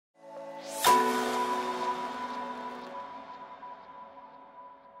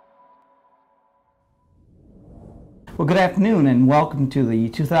Well, good afternoon and welcome to the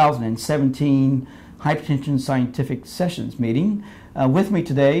 2017 Hypertension Scientific Sessions meeting. With me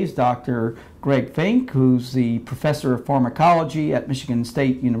today is Dr. Greg Fink, who's the Professor of Pharmacology at Michigan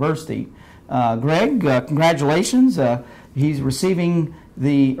State University. Greg, congratulations. He's receiving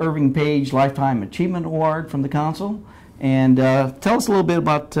the Irving Page Lifetime Achievement Award from the Council. And tell us a little bit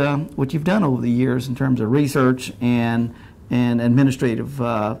about what you've done over the years in terms of research and administrative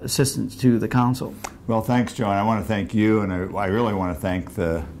assistance to the Council. Well, thanks, Joe. And I want to thank you, and I really want to thank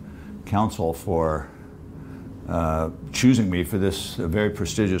the Council for choosing me for this very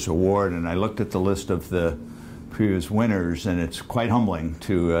prestigious award. And I looked at the list of the previous winners, and it's quite humbling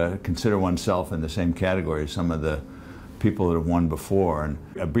to consider oneself in the same category as some of the people that have won before. And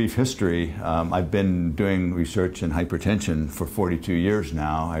a brief history, I've been doing research in hypertension for 42 years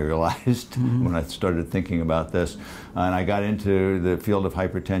now, I realized when I started thinking about this. And I got into the field of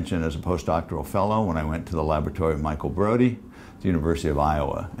hypertension as a postdoctoral fellow when I went to the laboratory of Michael Brody at the University of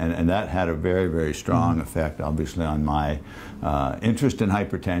Iowa. And that had a very, very strong effect, obviously, on my interest in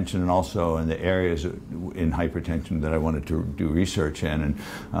hypertension and also in the areas in hypertension that I wanted to do research in.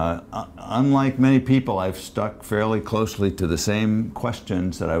 And unlike many people, I've stuck fairly closely to the same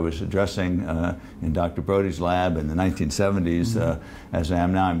questions that I was addressing in Dr. Brody's lab in the 1970s as I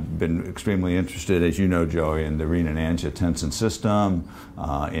am now. I've been extremely interested, as you know, Joey, in the renin-angiotensin system,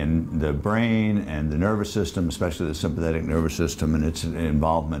 in the brain and the nervous system, especially the sympathetic nervous system and its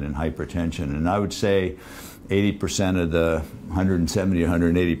involvement in hypertension. And I would say 80% of the 170,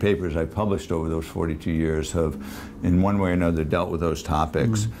 180 papers I've published over those 42 years have, in one way or another, dealt with those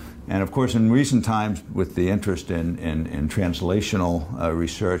topics. And of course, in recent times, with the interest in translational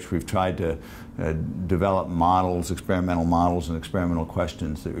research, we've tried to develop models, experimental models and experimental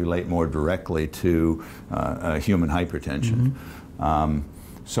questions that relate more directly to human hypertension.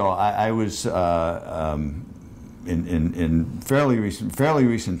 So I was in fairly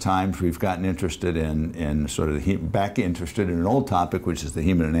recent times, we've gotten interested in sort of back interested in an old topic, which is the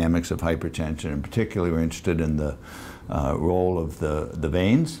hemodynamics of hypertension. And particularly, we're interested in the role of the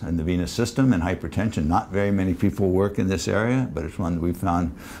veins and the venous system in hypertension. Not very many people work in this area, but it's one that we've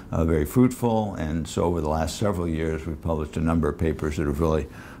found very fruitful. And so over the last several years, we've published a number of papers that have really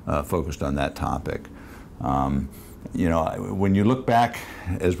focused on that topic. You know, when you look back,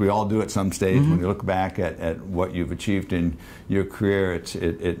 as we all do at some stage, when you look back at what you've achieved in your career,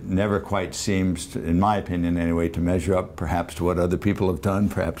 it never quite seems, to, in my opinion anyway, to measure up perhaps to what other people have done.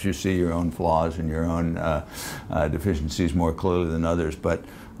 Perhaps you see your own flaws and your own deficiencies more clearly than others. But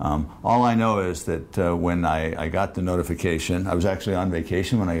all I know is that when I got the notification, I was actually on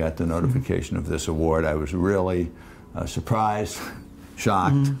vacation when I got the notification of this award. I was really surprised,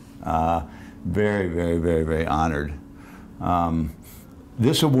 shocked, very, very, very, very honored.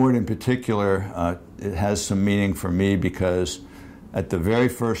 This award in particular, it has some meaning for me because at the very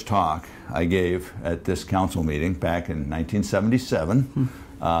first talk I gave at this council meeting back in 1977,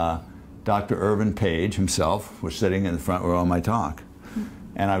 Dr. Irvine Page himself was sitting in the front row of my talk.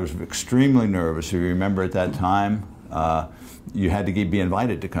 And I was extremely nervous. If you remember at that time, you had to be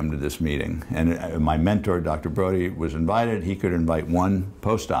invited to come to this meeting. And my mentor, Dr. Brody, was invited. He could invite one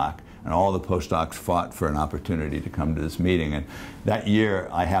postdoc. And all the postdocs fought for an opportunity to come to this meeting. And that year,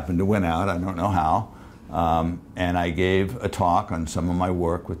 I happened to win out. I don't know how. And I gave a talk on some of my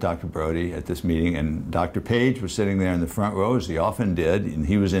work with Dr. Brody at this meeting. And Dr. Page was sitting there in the front row, as he often did. And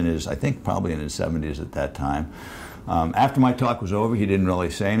he was in his, I think, probably in his 70s at that time. After my talk was over, he didn't really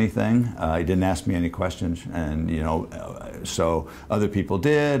say anything. He didn't ask me any questions, and so other people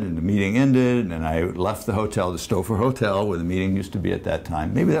did, and the meeting ended, and I left the hotel, the Stouffer Hotel, where the meeting used to be at that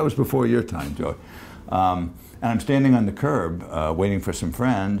time. Maybe that was before your time, Joey. And I'm standing on the curb waiting for some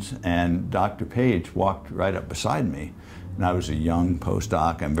friends, and Dr. Page walked right up beside me. And I was a young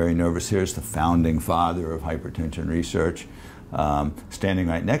postdoc. I'm very nervous. Here's the founding father of hypertension research. Standing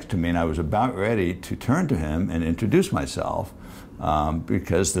right next to me, and I was about ready to turn to him and introduce myself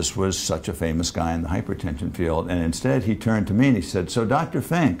because this was such a famous guy in the hypertension field. And instead, he turned to me and he said, "So, Dr.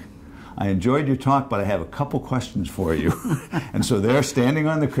 Fink, I enjoyed your talk, but I have a couple questions for you." And so there, standing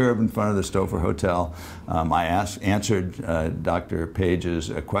on the curb in front of the Stouffer Hotel, I answered Dr. Page's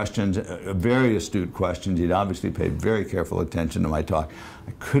questions, very astute questions. He'd obviously paid very careful attention to my talk.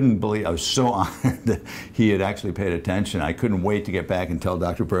 I couldn't believe, I was so honored that he had actually paid attention. I couldn't wait to get back and tell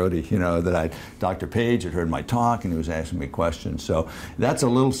Dr. Brody, that Dr. Page had heard my talk and he was asking me questions. So that's a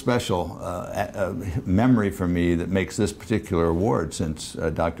little special memory for me that makes this particular award, since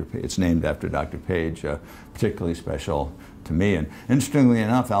it's named after Dr. Page, a particularly special to me. And interestingly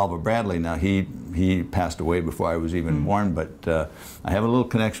enough, Alva Bradley, now he passed away before I was even born, but I have a little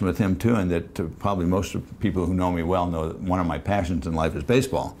connection with him too, and that probably most of the people who know me well know that one of my passions in life is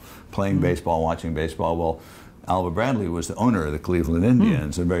baseball, playing baseball, watching baseball. Well, Alva Bradley was the owner of the Cleveland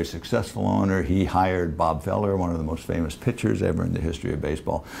Indians, a very successful owner. He hired Bob Feller, one of the most famous pitchers ever in the history of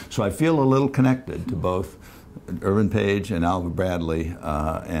baseball. So I feel a little connected to both Irvine Page and Alva Bradley,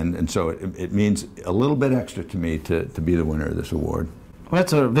 and so it means a little bit extra to me to be the winner of this award. Well,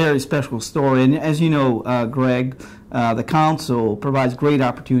 that's a very special story, and as you know, Greg, the Council provides great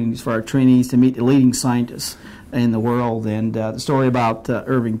opportunities for our trainees to meet the leading scientists in the world, and the story about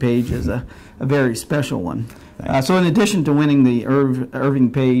Irving Page is a very special one. So in addition to winning the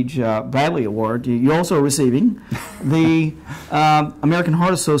Irving Page Bradley Award, you're also receiving the American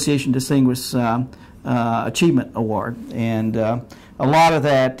Heart Association Distinguished Achievement Award, and a lot of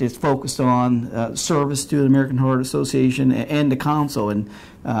that is focused on service to the American Heart Association and the Council, and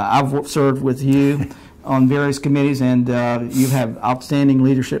I've served with you on various committees, and you have outstanding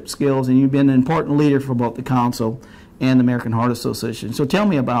leadership skills, and you've been an important leader for both the Council and the American Heart Association. So tell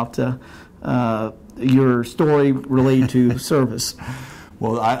me about your story related to service.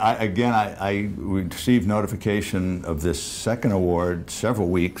 Well, I received notification of this second award several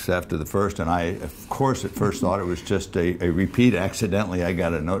weeks after the first, and I, of course, at first thought it was just a repeat. Accidentally, I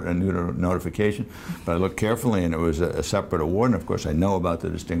got a new notification, but I looked carefully, and it was a separate award. And of course, I know about the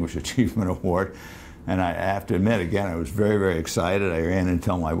Distinguished Achievement Award, and I have to admit, again, I was very, very excited. I ran in and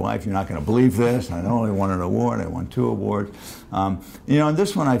told my wife, "You're not going to believe this. I not only won an award, I won 2 awards." You know, and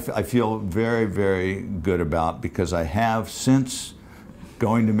this one I feel very, very good about, because I have, since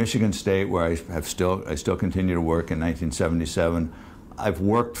going to Michigan State, where I still continue to work in 1977, I've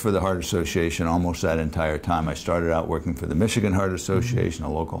worked for the Heart Association almost that entire time. I started out working for the Michigan Heart Association,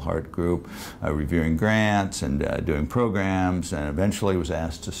 a local heart group, reviewing grants and doing programs, and eventually was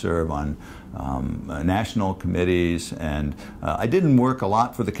asked to serve on national committees. And I didn't work a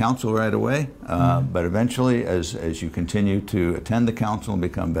lot for the Council right away, but eventually, as you continue to attend the Council and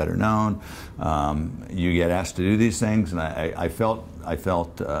become better known, you get asked to do these things, and I felt a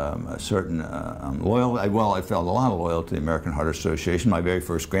certain I felt a lot of loyalty to the American Heart Association. My very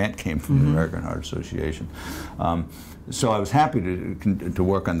first grant came from the American Heart Association. So I was happy to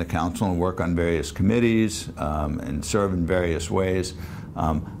work on the Council and work on various committees and serve in various ways.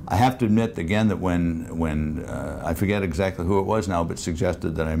 I have to admit again that when I forget exactly who it was now, but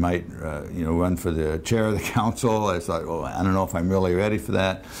suggested that I might run for the chair of the Council, I thought, well, I don't know if I'm really ready for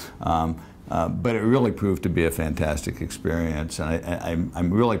that. But it really proved to be a fantastic experience, and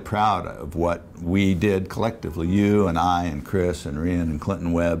I'm really proud of what we did collectively, you and I and Chris and Rian and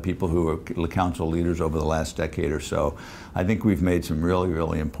Clinton Webb, people who were Council leaders over the last decade or so. I think we've made some really,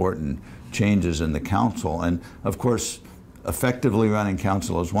 really important changes in the Council, and of course, effectively running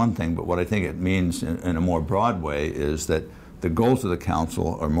Council is one thing, but what I think it means in a more broad way is that the goals of the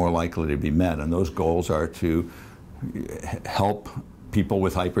Council are more likely to be met, and those goals are to help people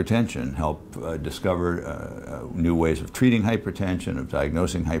with hypertension, help discover new ways of treating hypertension, of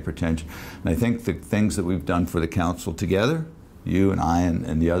diagnosing hypertension. And I think the things that we've done for the Council together, you and I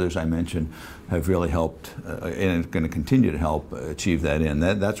and the others I mentioned, have really helped and are going to continue to help achieve that end.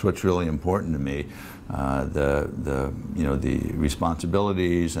 That's what's really important to me. The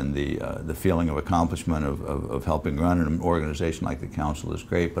responsibilities and the feeling of accomplishment of helping run an organization like the Council is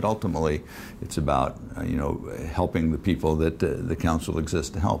great, but ultimately it's about helping the people that the Council exists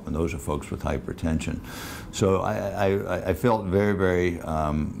to help, and those are folks with hypertension. So I felt very, very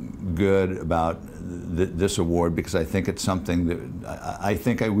good about this award, because I think it's something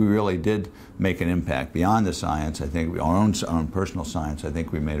that we really did make an impact beyond the science. I think our own personal science, I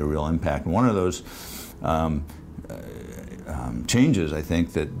think we made a real impact. And one of those changes, I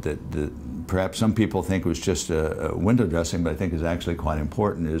think, that perhaps some people think was just a window dressing, but I think is actually quite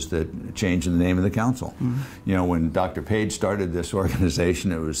important, is the change in the name of the Council. You know, when Dr. Page started this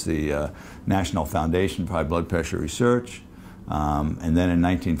organization, it was the National Foundation for High Blood Pressure Research. And then in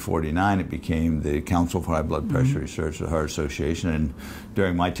 1949, it became the Council for High Blood Pressure Research of the Heart Association. And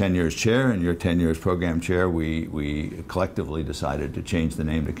during my 10 years chair and your 10 years program chair, we collectively decided to change the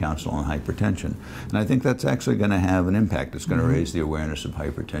name to Council on Hypertension. And I think that's actually going to have an impact. It's going to raise the awareness of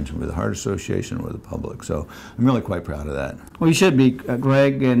hypertension with the Heart Association and with the public. So I'm really quite proud of that. Well, you should be,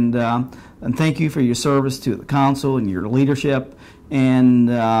 Greg, and thank you for your service to the Council and your leadership, and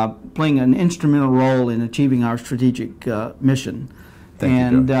playing an instrumental role in achieving our strategic mission.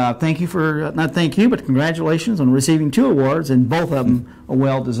 Thank you, thank you for, not thank you, but congratulations on receiving 2 awards, and both of them are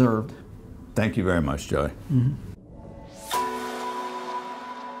well deserved. Thank you very much, Joey.